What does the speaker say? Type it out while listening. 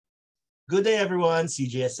Good day, everyone.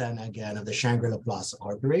 CJSN again of the Shangri-La Plaza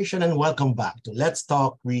Corporation, and welcome back to Let's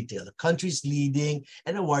Talk Retail, the country's leading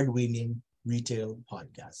and award-winning retail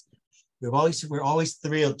podcast. We're always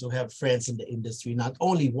thrilled to have friends in the industry, not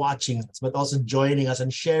only watching us, but also joining us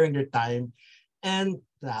and sharing their time and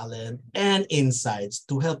talent and insights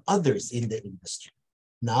to help others in the industry.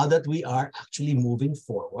 Now that we are actually moving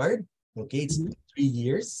forward, okay, it's 3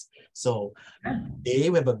 years. So today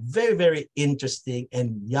we have a very, very interesting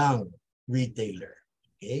and young retailer,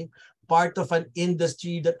 okay? Part of an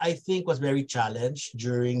industry that I think was very challenged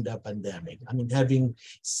during the pandemic. I mean, having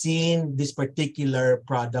seen this particular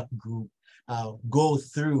product group go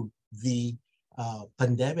through the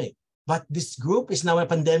pandemic. But this group is now a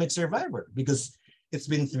pandemic survivor because it's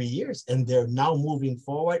been 3 years and they're now moving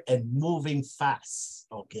forward and moving fast,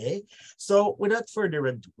 okay? So without further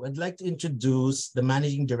ado, I'd like to introduce the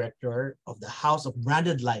Managing Director of the House of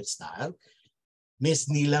Branded Lifestyle, Miss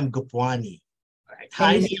Neelam Gopwani. All right.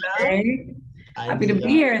 Hi, Neelam. Happy to be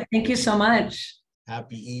here. Thank you so much.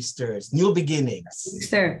 Happy Easters. New beginnings.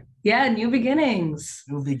 Easter. Yeah, new beginnings.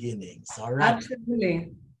 New beginnings. All right.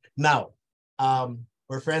 Absolutely. Now,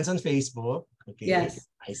 we're friends on Facebook. Okay. Yes.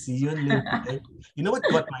 I see you on LinkedIn. You know what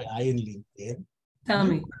caught my eye in LinkedIn? Tell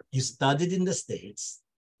me. You studied in the States.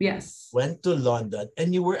 Yes. Went to London,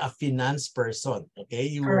 and you were a finance person. Okay.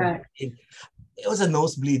 You Correct. It was a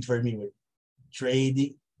nosebleed for me with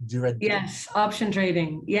trading. Yes. Option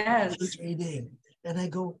trading. Yes. Option trading. And I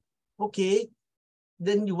go, okay.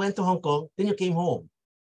 Then you went to Hong Kong. Then you came home.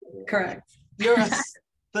 Correct. You're a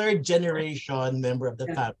third generation member of the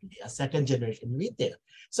family, a second generation retail.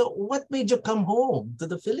 So what made you come home to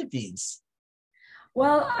the Philippines?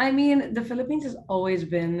 Well, I mean, the Philippines has always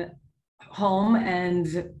been home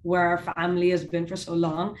and where our family has been for so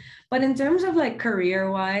long. But in terms of like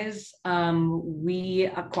career-wise, we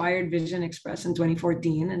acquired Vision Express in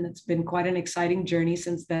 2014, and it's been quite an exciting journey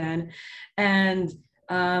since then. And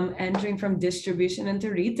entering from distribution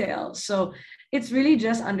into retail. So it's really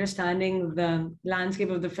just understanding the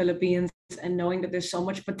landscape of the Philippines and knowing that there's so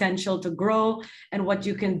much potential to grow and what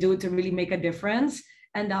you can do to really make a difference.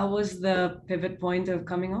 And that was the pivot point of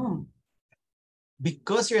coming home.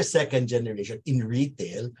 Because you're a second generation in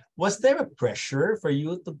retail, was there a pressure for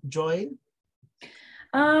you to join?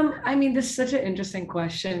 I mean, this is such an interesting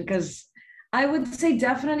question because I would say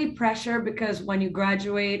definitely pressure, because when you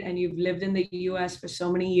graduate and you've lived in the US for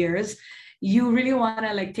so many years, you really want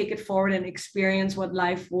to like take it forward and experience what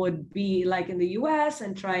life would be like in the US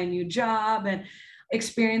and try a new job and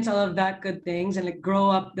experience all of that good things and like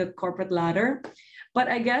grow up the corporate ladder. But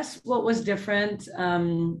I guess what was different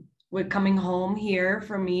with coming home here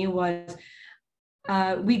for me was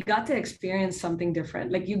we got to experience something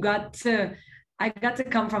different. Like I got to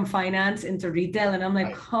come from finance into retail, and I'm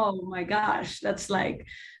like, oh my gosh, that's like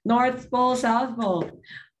North Pole, South Pole.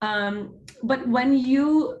 But when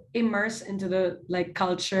you immerse into the like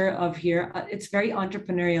culture of here, it's very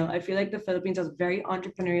entrepreneurial. I feel like the Philippines has very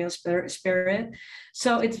entrepreneurial spirit.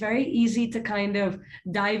 So it's very easy to kind of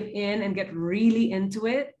dive in and get really into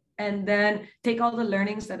it, and then take all the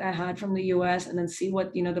learnings that I had from the US and then see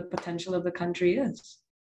what, you know, the potential of the country is.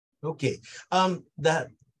 Okay.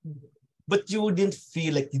 But you didn't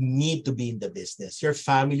feel like you need to be in the business. Your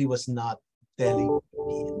family was not telling you to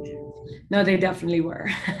be in there. No, they definitely were.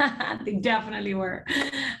 They definitely were.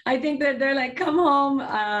 I think that they're like, come home.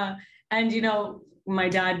 And, you know, my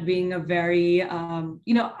dad being a very,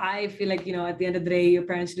 you know, I feel like, you know, at the end of the day, your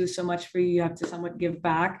parents do so much for you, you have to somewhat give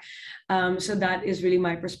back. So that is really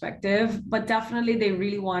my perspective. But definitely they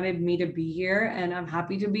really wanted me to be here, and I'm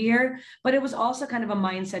happy to be here. But it was also kind of a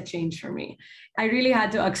mindset change for me. I really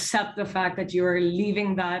had to accept the fact that you are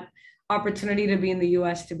leaving that opportunity to be in the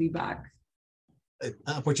US to be back.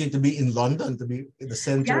 Opportunity to be in London, to be in the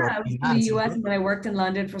center of in the US, and I worked in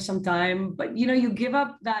London for some time. But you know, you give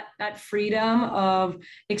up that freedom of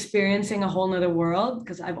experiencing a whole nother world,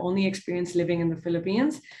 because I've only experienced living in the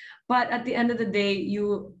Philippines. But at the end of the day,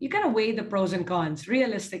 you kind of weigh the pros and cons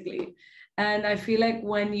realistically. And I feel like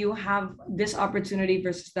when you have this opportunity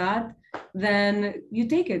versus that, then you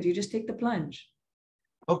take it. You just take the plunge.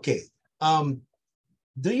 Okay.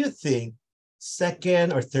 Do you think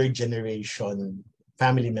second or third generation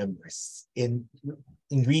family members in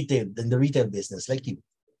retail, in the retail business like you,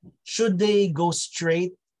 should they go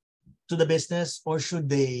straight to the business or should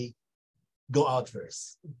they go out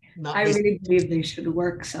first? I really believe they should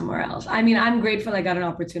work somewhere else. I mean, I'm grateful I got an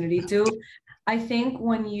opportunity to. I think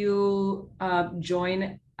when you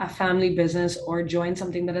join a family business or join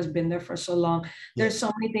something that has been there for so long, there's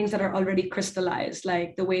so many things that are already crystallized,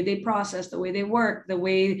 like the way they process, the way they work, the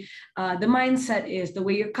way the mindset is, the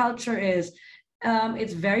way your culture is.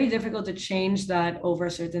 it's very difficult to change that over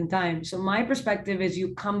a certain time. So my perspective is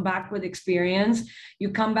you come back with experience, you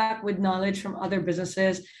come back with knowledge from other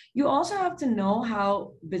businesses. You also have to know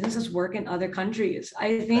how businesses work in other countries.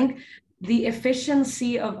 I think the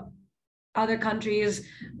efficiency of other countries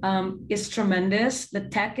is tremendous. The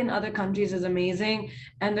tech in other countries is amazing,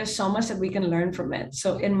 and there's so much that we can learn from it.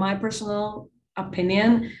 So in my personal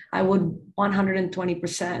opinion, I would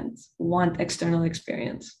 120% want external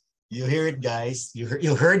experience. You hear it, guys. You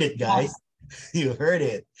heard it, guys. You heard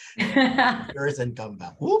it. Yours and come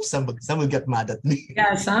back. Whoops, some will get mad at me.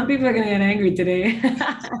 Yeah, some people are gonna get angry today.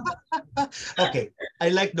 Okay, I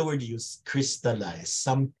like the word you use, crystallize.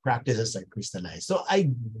 Some practices are crystallized. So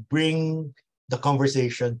I bring the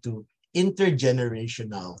conversation to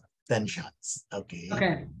intergenerational tensions. Okay.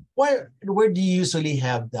 Okay. Where do you usually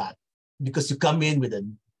have that? Because you come in with a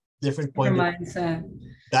different point of mindset.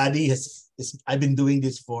 Daddy I've been doing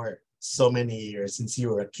this for so many years since you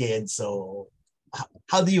were a kid. So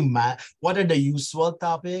how do you what are the usual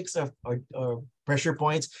topics or pressure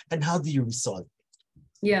points, and how do you resolve?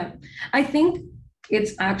 Yeah, I think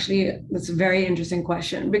it's a very interesting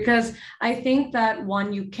question, because I think that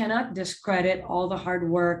one, you cannot discredit all the hard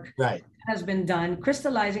work right has been done.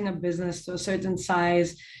 Crystallizing a business to a certain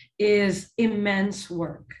size is immense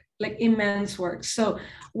work, like immense work. So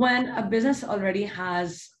when a business already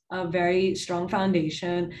has a very strong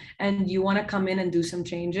foundation and you want to come in and do some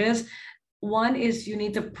changes, one is you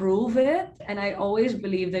need to prove it. And I always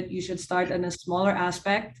believe that you should start in a smaller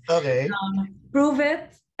aspect. Okay. Prove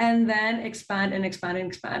it and then expand and expand and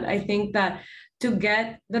expand. I think that to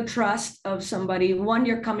get the trust of somebody, one,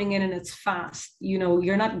 you're coming in and it's fast.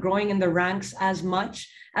 You're not growing in the ranks as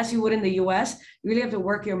much as you would in the US. You really have to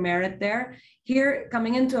work your merit there. Here,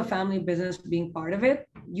 coming into a family business, being part of it,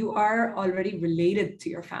 you are already related to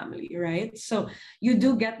your family, right? So you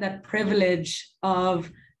do get that privilege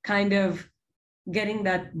of kind of getting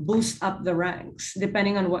that boost up the ranks,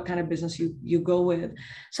 depending on what kind of business you go with.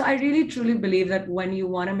 So I really truly believe that when you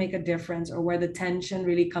want to make a difference, or where the tension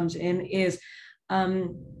really comes in, is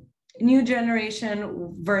new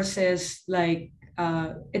generation versus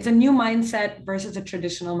it's a new mindset versus a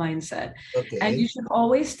traditional mindset. Okay. And you should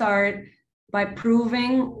always start by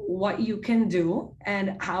proving what you can do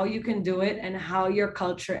and how you can do it and how your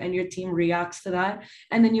culture and your team reacts to that.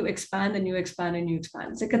 And then you expand and you expand and you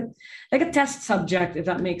expand. It's like a test subject, if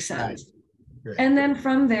that makes sense. Right. And then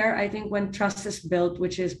from there, I think when trust is built,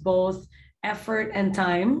 which is both effort and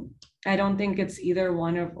time, I don't think it's either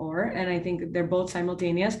one or, and I think they're both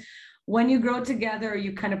simultaneous. When you grow together,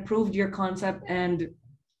 you kind of proved your concept and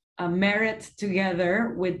merit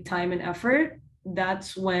together with time and effort.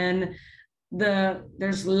 That's when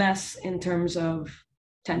there's less in terms of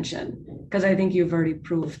tension, because I think you've already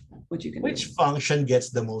proved what you can do. Which function gets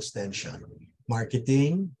the most tension?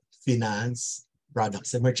 Marketing, finance,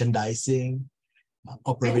 products and merchandising,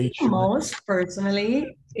 operation? Most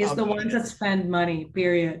personally is the ones that spend money,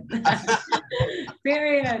 period.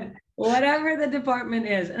 Period. Whatever the department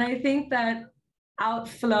is. And I think that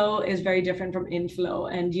outflow is very different from inflow.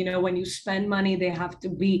 And when you spend money, it has to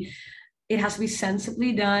be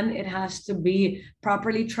sensibly done. It has to be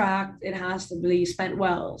properly tracked. It has to be spent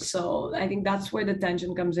well. So I think that's where the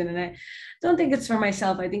tension comes in. And I don't think it's for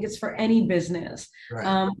myself. I think it's for any business.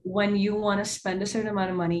 Right. When you want to spend a certain amount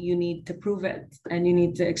of money, you need to prove it, and you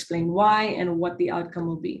need to explain why and what the outcome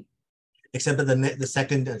will be. Except that the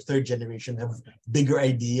second and third generation have bigger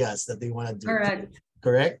ideas that they want to do. Correct.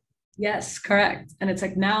 Correct? Yes, correct. And it's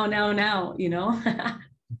like now.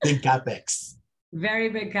 Big capex. Very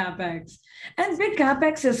big capex. And big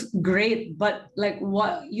capex is great, but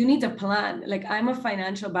what you need to plan. I'm a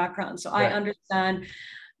financial background, so right. I understand,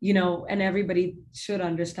 and everybody should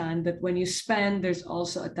understand that when you spend, there's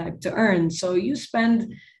also a type to earn. So you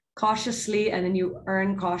spend cautiously and then you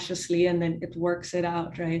earn cautiously, and then it works it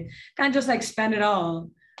out, right? Can't just spend it all.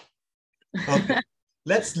 Okay.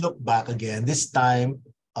 Let's look back again. This time,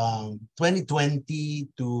 2020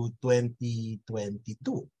 to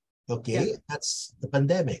 2022. Okay, yeah. That's the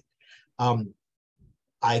pandemic.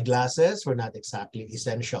 Eyeglasses were not exactly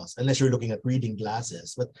essentials unless you're looking at reading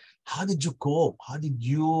glasses. But how did you cope? How did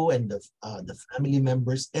you and the family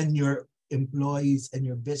members and your employees and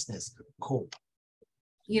your business cope?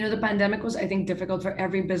 The pandemic was, I think, difficult for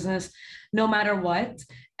every business, no matter what.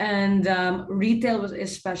 And retail was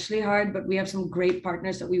especially hard, but we have some great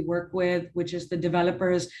partners that we work with, which is the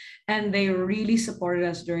developers. And they really supported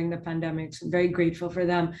us during the pandemic. So I'm very grateful for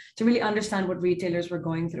them to really understand what retailers were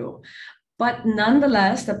going through. But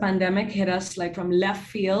nonetheless, the pandemic hit us from left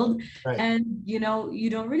field. Right. And, you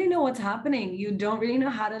don't really know what's happening. You don't really know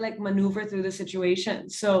how to maneuver through the situation.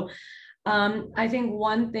 So I think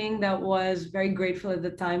one thing that was very grateful at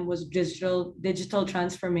the time was digital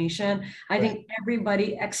transformation. I Right. think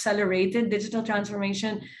everybody accelerated digital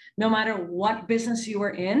transformation, no matter what business you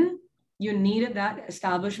were in. You needed that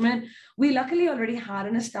establishment. We luckily already had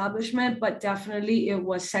an establishment, but definitely it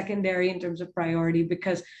was secondary in terms of priority,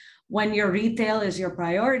 because when your retail is your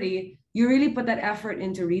priority, you really put that effort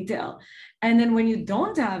into retail. And then when you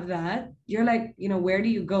don't have that, you're like, where do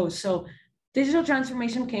you go? So digital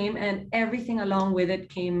transformation came, and everything along with it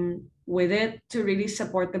came with it to really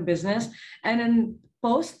support the business. And then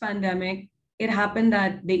post pandemic, it happened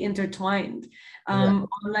that they intertwined. Correct.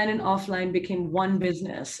 Online and offline became one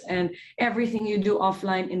business, and everything you do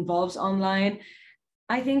offline involves online.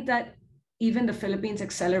 I think that even the Philippines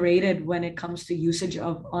accelerated when it comes to usage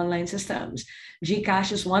of online systems.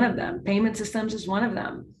 Gcash is one of them, payment systems is one of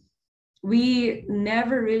them. We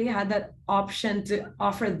never really had that option to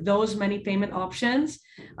offer those many payment options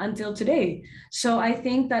until today. So I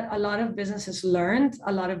think that a lot of businesses learned,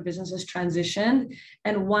 a lot of businesses transitioned,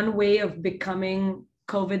 and one way of becoming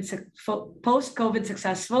post COVID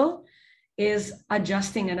successful is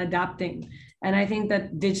adjusting and adapting. And I think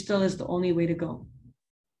that digital is the only way to go.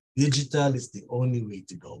 Digital is the only way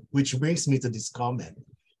to go, which brings me to this comment.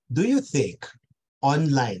 Do you think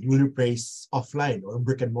online will replace offline or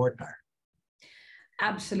brick and mortar?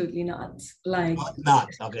 Absolutely not. Like, Not.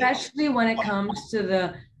 Okay. especially when it comes to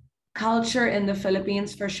the culture in the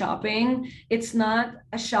Philippines for shopping, it's not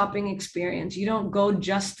a shopping experience. You don't go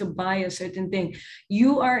just to buy a certain thing.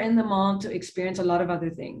 You are in the mall to experience a lot of other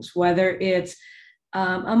things, whether it's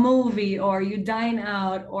a movie, or you dine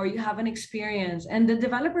out, or you have an experience. And the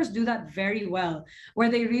developers do that very well, where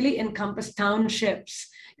they really encompass townships.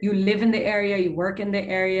 You live in the area, you work in the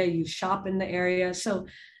area, you shop in the area. So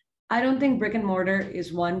I don't think brick and mortar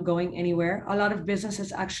is one going anywhere. A lot of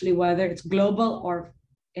businesses actually, whether it's global or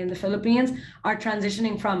in the Philippines, are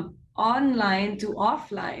transitioning from online to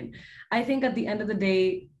offline. I think at the end of the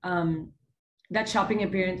day, that shopping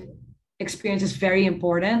experience is very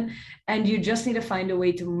important, and you just need to find a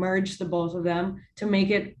way to merge the both of them to make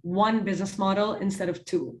it one business model instead of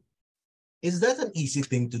two. Is that an easy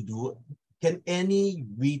thing to do? Can any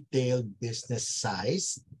retail business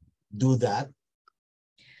size do that?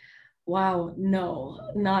 Wow, no,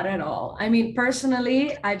 not at all. I mean,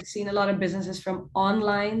 personally, I've seen a lot of businesses from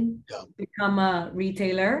online Yeah. become a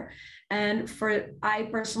retailer. And I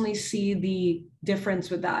personally see the difference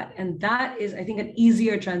with that. And that is, I think, an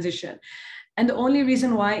easier transition. And the only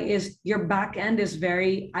reason why is your back end is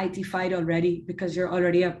very IT-fied already, because you're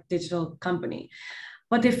already a digital company.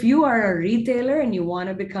 But if you are a retailer and you want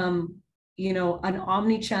to become, an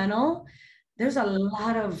omni-channel, there's a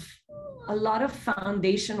lot of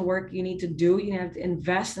foundation work you need to do. You have to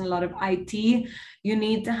invest in a lot of IT. You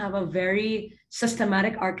need to have a very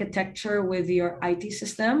systematic architecture with your IT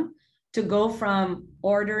system to go from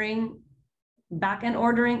back-end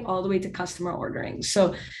ordering, all the way to customer ordering.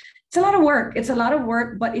 So it's a lot of work. It's a lot of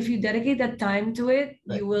work, but if you dedicate that time to it,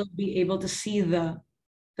 Right. you will be able to see the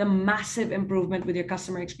massive improvement with your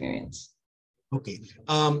customer experience. Okay.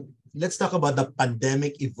 Let's talk about the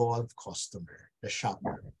pandemic evolved customer, the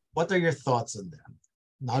shopper. What are your thoughts on them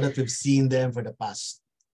now that we've seen them for the past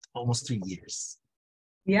almost 3 years?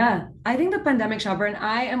 Yeah, I think the pandemic shopper, and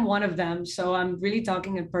I am one of them, so I'm really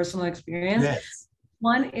talking in personal experience. Yes.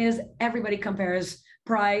 One is everybody compares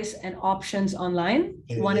price and options online.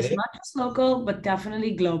 One is Okay. not just local, but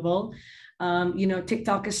definitely global.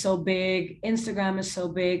 TikTok is so big, Instagram is so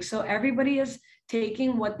big. So everybody is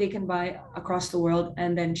taking what they can buy across the world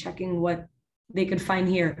and then checking what they could find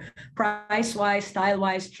here, price wise, style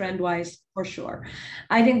wise, trend wise, for sure.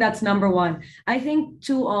 I think that's number one. I think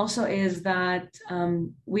two also is that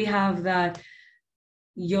we have that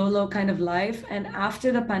YOLO kind of life. And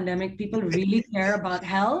after the pandemic, people really care about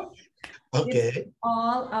health. It's Okay.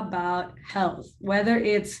 all about health, whether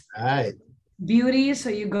it's Right. beauty, so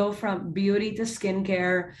you go from beauty to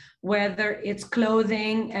skincare, whether it's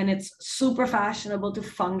clothing and it's super fashionable to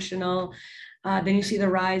functional. Then you see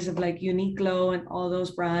the rise of like Uniqlo and all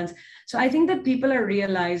those brands. So I think that people are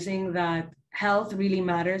realizing that health really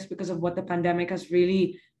matters because of what the pandemic has really,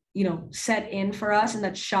 set in for us, and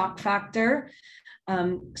that shock factor.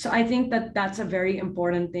 So I think that that's a very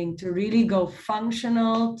important thing, to really go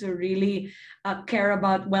functional, to really care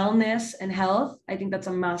about wellness and health. I think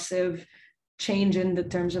that's a massive change in the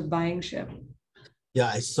terms of buying ship. Yeah,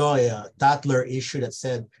 I saw a Tatler issue that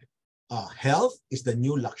said health is the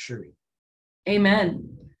new luxury. Amen.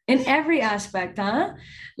 In every aspect, huh?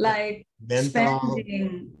 Like Mental,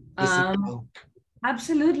 spending, physical.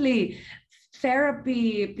 absolutely.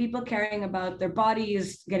 Therapy, people caring about their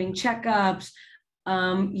bodies, getting checkups,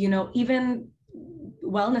 even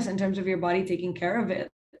wellness in terms of your body, taking care of it.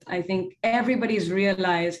 I think everybody's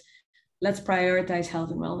realized, let's prioritize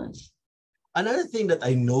health and wellness. Another thing that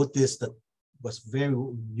I noticed that was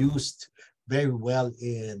used very well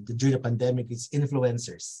during the pandemic is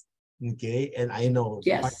influencers. Okay, and I know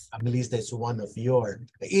Yes, Melissa is one of your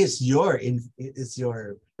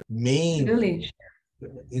main really.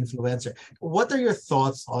 influencer. What are your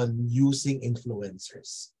thoughts on using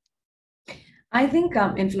influencers? I think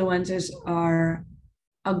influencers are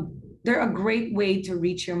a they're a great way to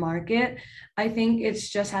reach your market. I think it's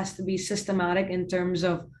just has to be systematic in terms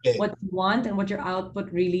of what you want and what your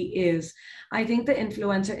output really is. I think the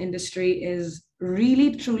influencer industry is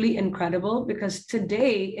really truly incredible because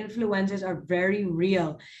today influencers are very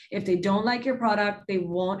real. If they don't like your product, they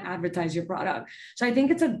won't advertise your product. So I think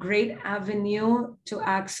it's a great avenue to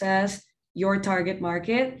access your target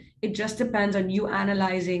market. It just depends on you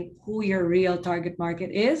analyzing who your real target market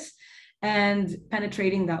is and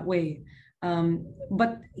penetrating that way.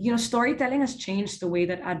 But storytelling has changed the way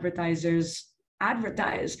that advertisers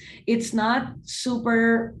advertise. It's not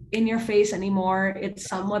super in your face anymore. It's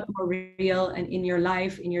somewhat more real and in your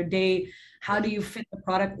life, in your day. How do you fit the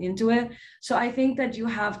product into it? So I think that you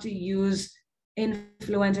have to use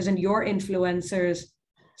influencers and your influencers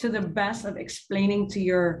to the best of explaining to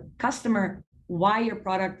your customer why your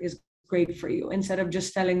product is great for you, instead of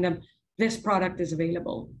just telling them this product is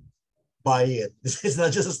available. Buy it. This is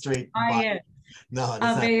not just a straight buy it. No,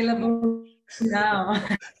 available now.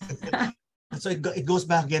 So it goes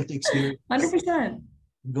back again to experience. 100%.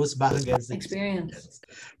 It goes back against experience.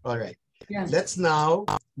 All right. Yeah. Let's now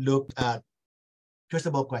look at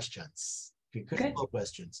crystal ball questions. Okay, crystal ball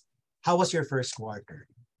questions. How was your first quarter?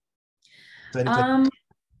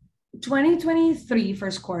 2023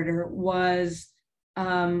 first quarter was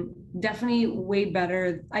definitely way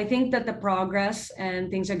better. I think that the progress and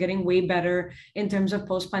things are getting way better in terms of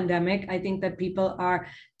post-pandemic. I think that people are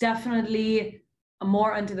definitely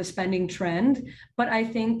more onto the spending trend. But I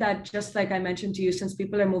think that, just like I mentioned to you, since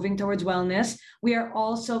people are moving towards wellness, we are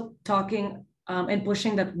also talking and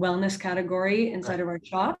pushing that wellness category inside of our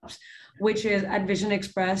shops, which is at Vision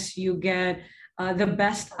Express, you get the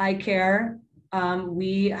best eye care.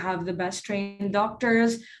 We have the best trained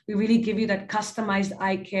doctors. We really give you that customized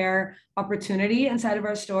eye care opportunity inside of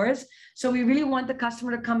our stores. So we really want the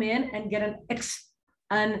customer to come in and get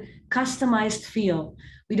an customized feel.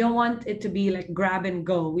 We don't want it to be like grab and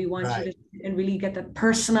go. We want you to and really get that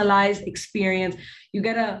personalized experience. You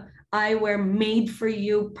get a eyewear made for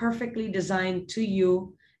you, perfectly designed to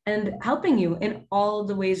you, and helping you in all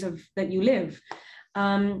the ways of that you live.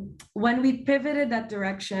 When we pivoted that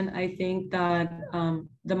direction, I think that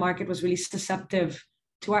the market was really susceptible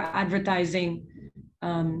to our advertising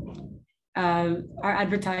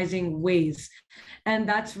ways. And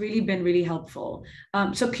that's really been really helpful.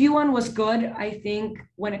 So Q1 was good. I think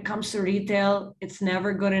when it comes to retail, it's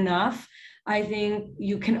never good enough. I think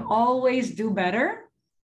you can always do better.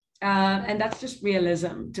 And that's just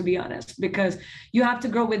realism, to be honest, because you have to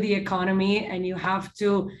grow with the economy and you have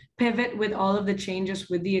to pivot with all of the changes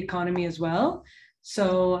with the economy as well.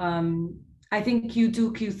 So I think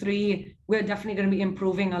Q2, Q3, we're definitely going to be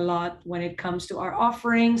improving a lot when it comes to our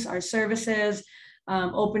offerings, our services,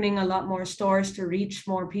 opening a lot more stores to reach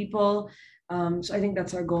more people. So I think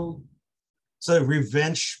that's our goal. So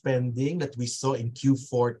revenge spending that we saw in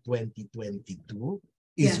Q4 2022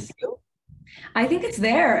 is real? I think it's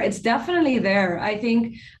there. It's definitely there. I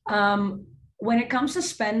think when it comes to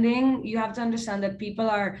spending, you have to understand that people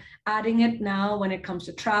are adding it now when it comes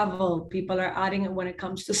to travel. People are adding it when it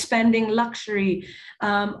comes to spending, luxury,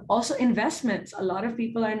 also investments. A lot of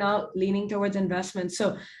people are now leaning towards investments.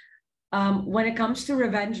 So when it comes to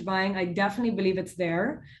revenge buying, I definitely believe it's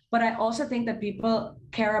there. But I also think that people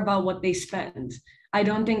care about what they spend. I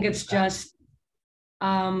don't think it's just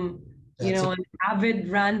an avid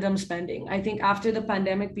random spending. I think after the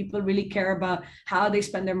pandemic, people really care about how they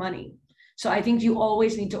spend their money. So I think you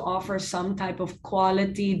always need to offer some type of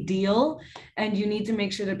quality deal, and you need to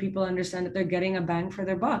make sure that people understand that they're getting a bang for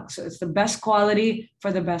their buck. So it's the best quality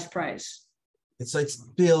for the best price. So it's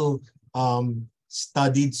still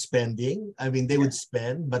studied spending. I mean, they would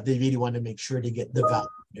spend, but they really want to make sure they get the value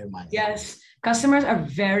for their money. Yes, customers are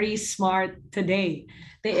very smart today.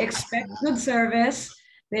 They expect good service.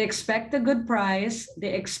 They expect a good price,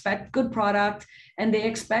 they expect good product, and they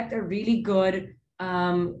expect a really good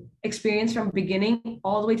experience from beginning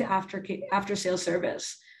all the way to after sales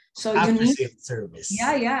service. So you need service.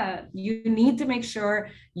 Yeah. You need to make sure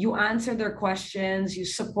you answer their questions, you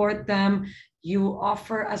support them, you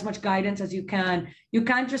offer as much guidance as you can. You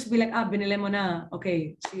can't just be like, binili mo na.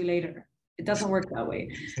 Okay, see you later. It doesn't work that way.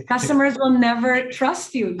 Customers will never trust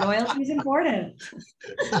you. Loyalty is important.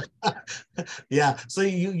 Yeah. So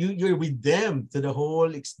you're with them to the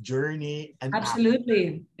whole journey and Absolutely.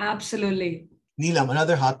 Absolutely. Neelam,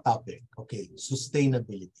 another hot topic. Okay,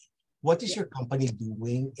 sustainability. What is your company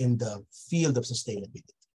doing in the field of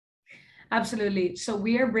sustainability? Absolutely. So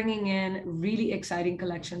we are bringing in really exciting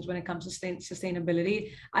collections when it comes to sustainability.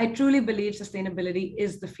 I truly believe sustainability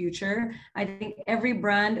is the future. I think every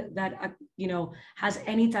brand that has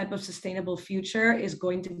any type of sustainable future is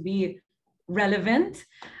going to be relevant.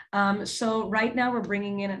 So right now we're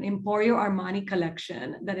bringing in an Emporio Armani collection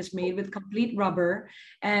that is made with complete rubber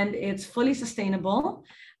and it's fully sustainable.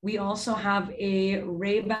 We also have a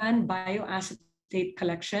Ray-Ban bioacetate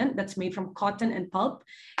collection that's made from cotton and pulp.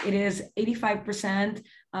 It is 85%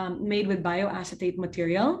 made with bioacetate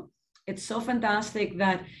material. It's so fantastic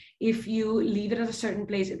that if you leave it at a certain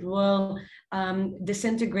place, it will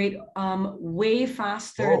disintegrate way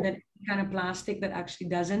faster than any kind of plastic that actually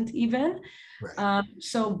doesn't even. Right.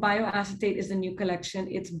 So bioacetate is the new collection.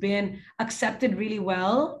 It's been accepted really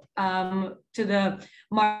well to the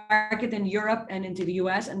market in Europe and into the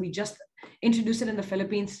US, and we just introduced it in the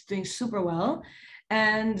Philippines. It's doing super well.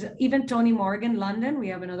 And even Tony Morgan, London, we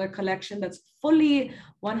have another collection that's fully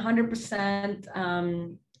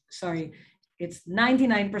 100%, it's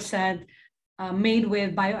 99% made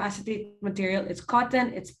with bioacetate material. It's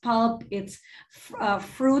cotton, it's pulp, it's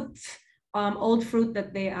fruit, old fruit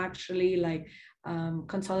that they actually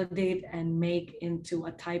consolidate and make into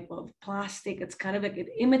a type of plastic. It's kind of like it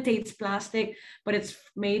imitates plastic, but it's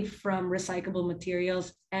made from recyclable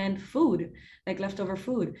materials and food, like leftover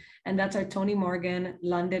food. And that's our Tony Morgan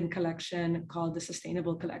London collection called the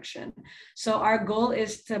Sustainable Collection. So our goal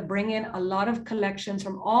is to bring in a lot of collections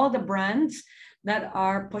from all the brands that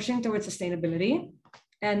are pushing towards sustainability.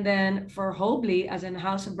 And then for HOBLI, as in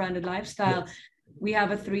House of Branded Lifestyle, yes, we have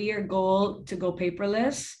a 3-year goal to go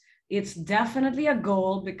paperless. It's definitely a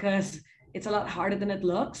goal because it's a lot harder than it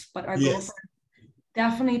looks, but our goal for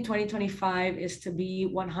definitely 2025 is to be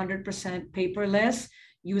 100% paperless,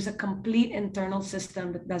 use a complete internal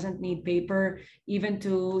system that doesn't need paper, even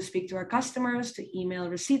to speak to our customers, to email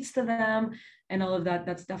receipts to them, and all of that.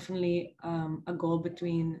 That's definitely a goal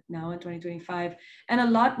between now and 2025. And a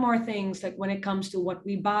lot more things, like when it comes to what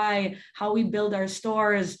we buy, how we build our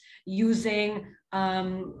stores, using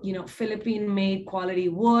Philippine-made quality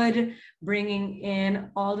wood, bringing in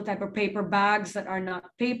all the type of paper bags that are not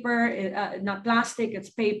paper, not plastic, it's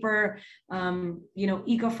paper,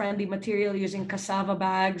 eco-friendly material using cassava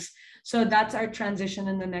bags. So that's our transition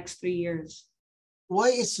in the next 3 years. Why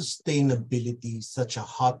is sustainability such a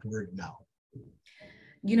hot word now?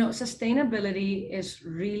 Sustainability is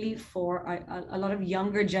really for a lot of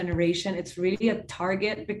younger generation. It's really a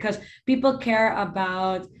target because people care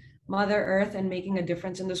about Mother Earth and making a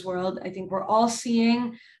difference in this world. I think we're all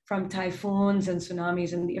seeing from typhoons and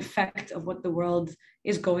tsunamis and the effect of what the world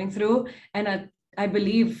is going through. And I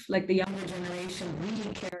believe like the younger generation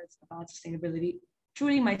really cares about sustainability.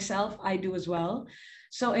 Truly myself, I do as well.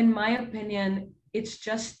 So in my opinion, it's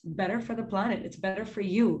just better for the planet. It's better for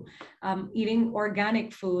you. Eating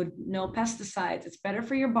organic food, no pesticides. It's better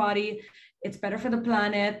for your body. It's better for the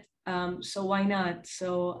planet. So why not?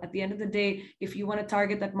 So at the end of the day, if you want to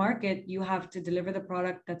target that market, you have to deliver the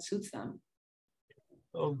product that suits them.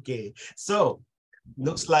 Okay. So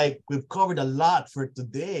looks like we've covered a lot for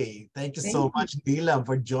today. Thank you so much, Neelam,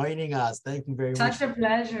 for joining us. Thank you very much. Such a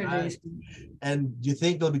pleasure, Jason. And do you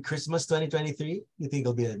think it'll be Christmas 2023? You think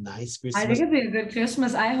it'll be a nice Christmas? I think it'll be a good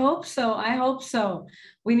Christmas. I hope so. I hope so.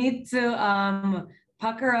 We need to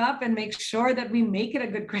pucker up and make sure that we make it a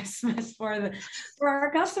good Christmas for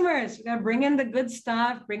our customers. We gotta bring in the good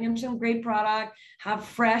stuff, bring in some great product, have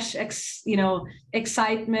fresh,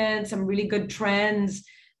 excitement, some really good trends.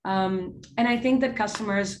 And I think that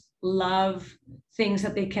customers love things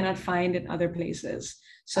that they cannot find in other places.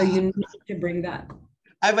 So you need to bring that.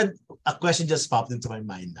 I have a question just popped into my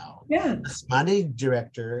mind now. Yeah. As managing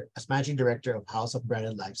director of House of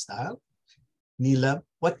Branded Lifestyle, Neelam,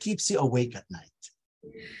 what keeps you awake at night?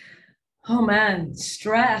 Oh man,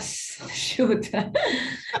 stress. Shoot.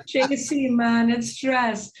 JC, man, it's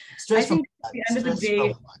stress. Stress I think at the end of the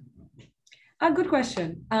day, a good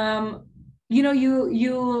question.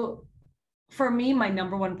 For me, my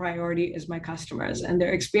number one priority is my customers and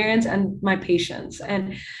their experience and my patients.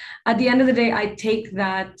 And at the end of the day, I take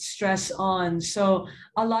that stress on. So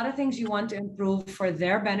a lot of things you want to improve for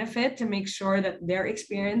their benefit to make sure that their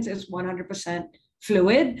experience is 100%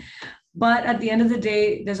 fluid. But at the end of the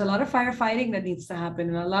day, there's a lot of firefighting that needs to happen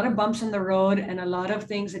and a lot of bumps in the road and a lot of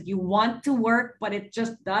things that you want to work, but it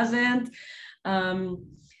just doesn't.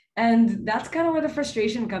 And that's kind of where the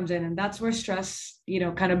frustration comes in. And that's where stress,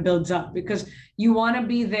 kind of builds up because you want to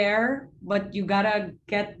be there, but you got to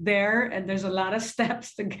get there. And there's a lot of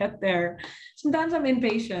steps to get there. Sometimes I'm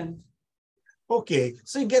impatient. Okay,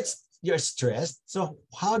 so you're stressed. So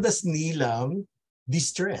how does Neelam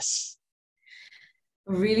de-stress?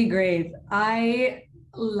 Really great. I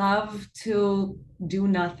love to do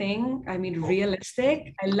nothing. I mean, Oh,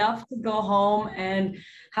 realistic. I love to go home and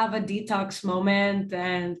have a detox moment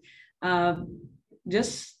and uh,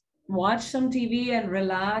 just watch some TV and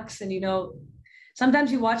relax. And,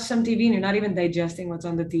 sometimes you watch some TV and you're not even digesting what's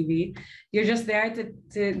on the TV. You're just there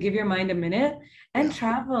to give your mind a minute and yeah.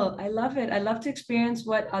 travel. I love it. I love to experience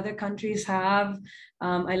what other countries have.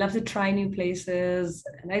 I love to try new places.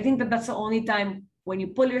 And I think that that's the only time when you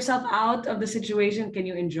pull yourself out of the situation can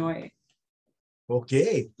you enjoy.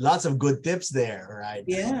 Okay, lots of good tips there, all right?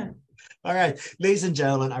 Yeah. All right, ladies and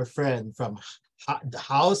gentlemen, our friend from the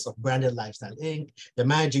House of Branded Lifestyle Inc., the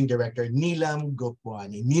Managing Director, Neelam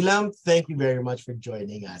Gopwani. Neelam, thank you very much for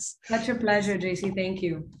joining us. Such a pleasure, JC. Thank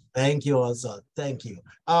you. Thank you also. Thank you.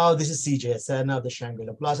 This is CJ Asena of the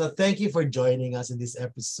Shangri-La Plaza. Thank you for joining us in this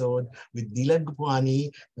episode with Neelam Gopwani,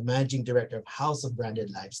 the Managing Director of House of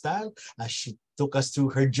Branded Lifestyle, as she took us through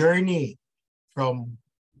her journey from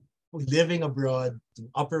living abroad to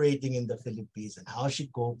operating in the Philippines and how she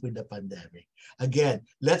coped with the pandemic. Again,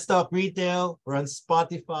 Let's Talk Retail. We're on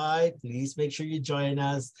Spotify. Please make sure you join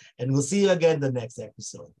us and we'll see you again the next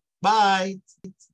episode. Bye.